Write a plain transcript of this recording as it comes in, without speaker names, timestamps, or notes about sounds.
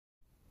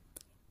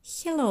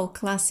Hello,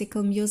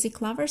 classical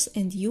music lovers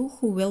and you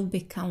who will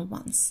become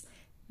ones.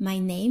 My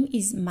name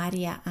is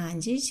Maria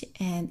Andjic,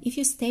 and if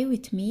you stay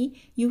with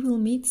me, you will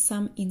meet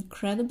some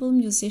incredible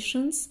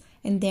musicians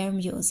and their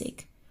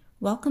music.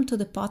 Welcome to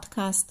the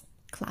podcast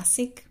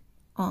Classic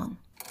On.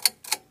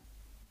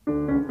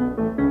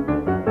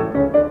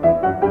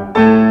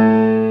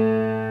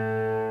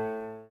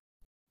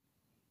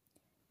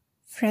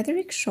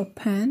 Frédéric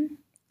Chopin,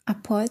 a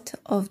poet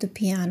of the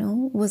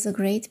piano, was a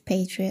great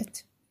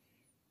patriot.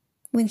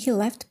 When he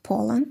left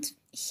Poland,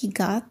 he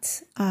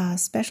got a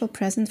special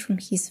present from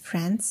his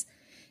friends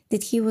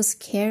that he was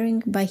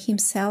carrying by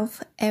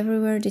himself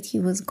everywhere that he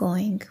was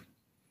going.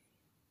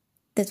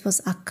 That was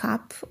a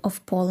cup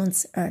of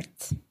Poland's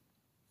earth.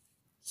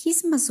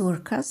 His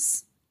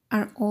mazurkas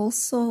are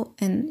also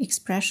an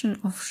expression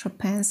of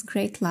Chopin's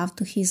great love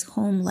to his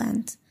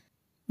homeland.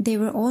 They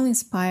were all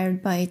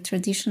inspired by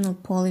traditional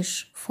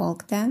Polish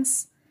folk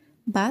dance,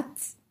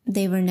 but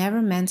they were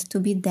never meant to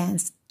be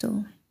danced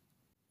to.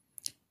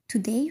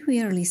 Today we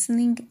are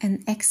listening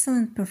an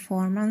excellent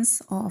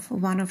performance of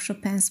one of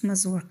Chopin's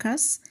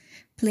mazurkas,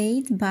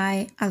 played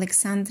by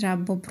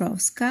Aleksandra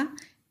Bobrowska,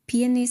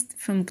 pianist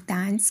from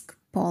Gdańsk,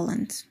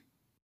 Poland.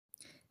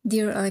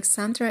 Dear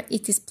Alexandra,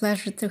 it is a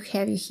pleasure to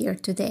have you here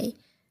today.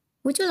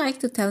 Would you like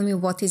to tell me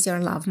what is your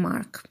love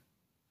mark?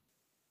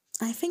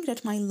 I think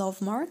that my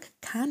love mark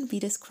can be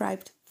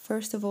described,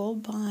 first of all,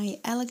 by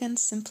elegant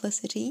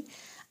simplicity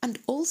and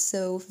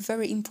also,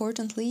 very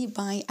importantly,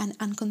 by an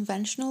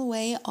unconventional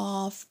way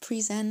of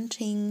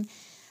presenting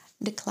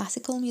the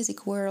classical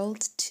music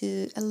world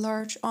to a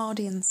large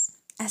audience,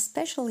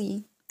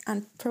 especially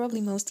and probably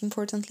most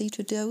importantly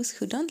to those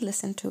who don't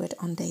listen to it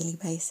on a daily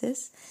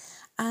basis,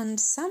 and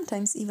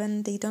sometimes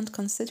even they don't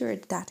consider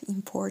it that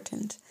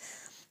important.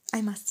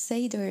 I must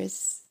say there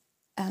is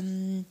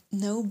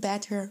no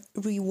better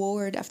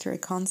reward after a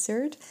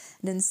concert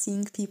than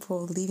seeing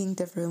people leaving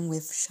the room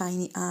with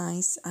shiny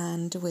eyes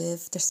and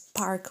with the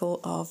sparkle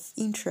of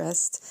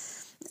interest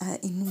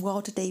in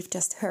what they've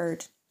just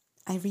heard.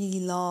 I really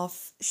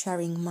love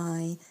sharing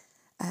my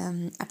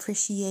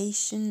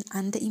appreciation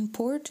and the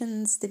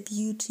importance, the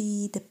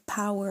beauty, the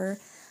power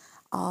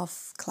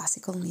of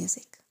classical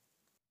music.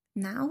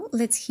 Now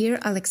let's hear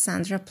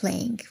Aleksandra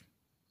playing.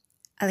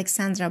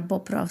 Aleksandra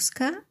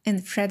Bobrowska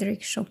and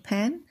Frédéric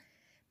Chopin,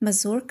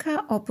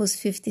 Mazurka Opus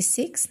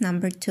 56,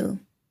 number 2.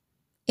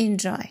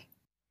 Enjoy!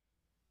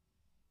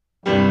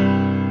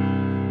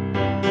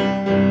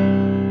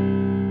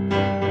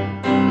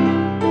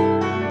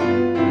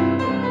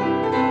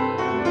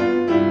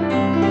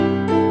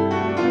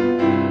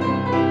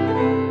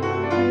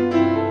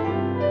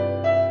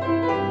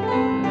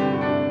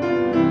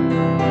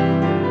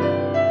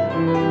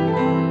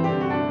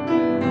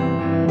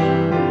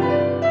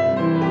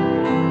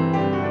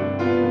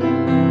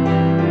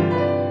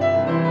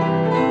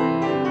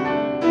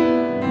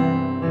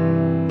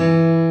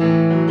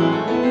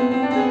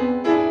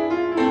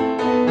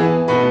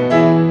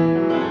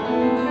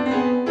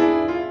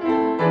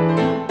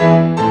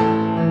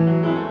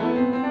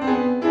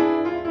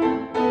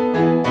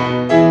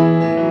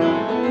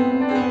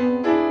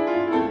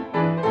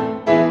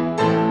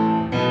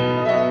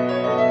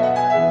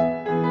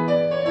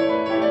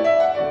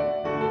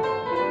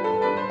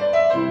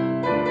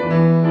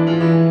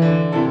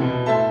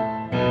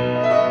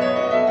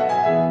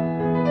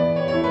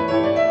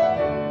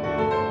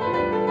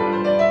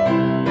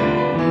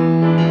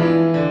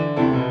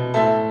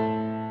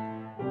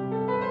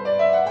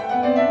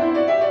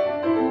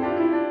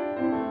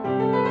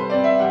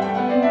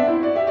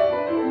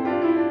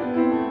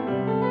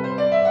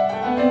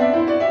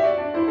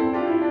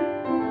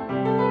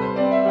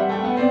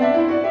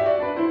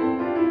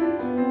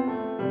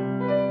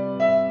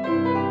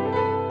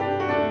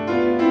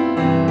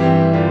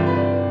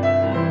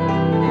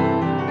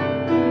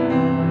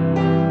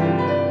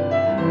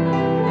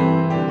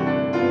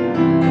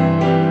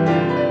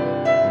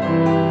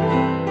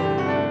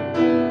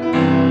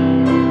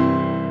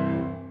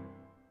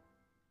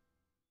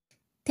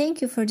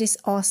 Thank you for this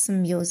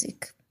awesome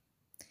music.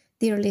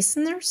 Dear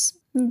listeners,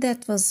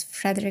 that was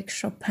Frédéric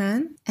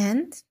Chopin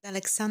and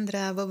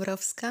Aleksandra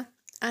Bobrowska,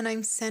 and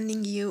I'm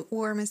sending you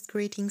warmest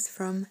greetings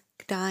from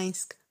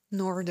Gdańsk,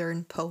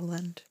 northern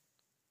Poland.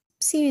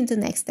 See you in the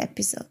next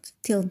episode.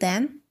 Till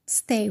then,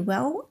 stay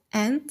well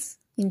and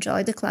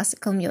enjoy the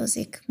classical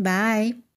music. Bye!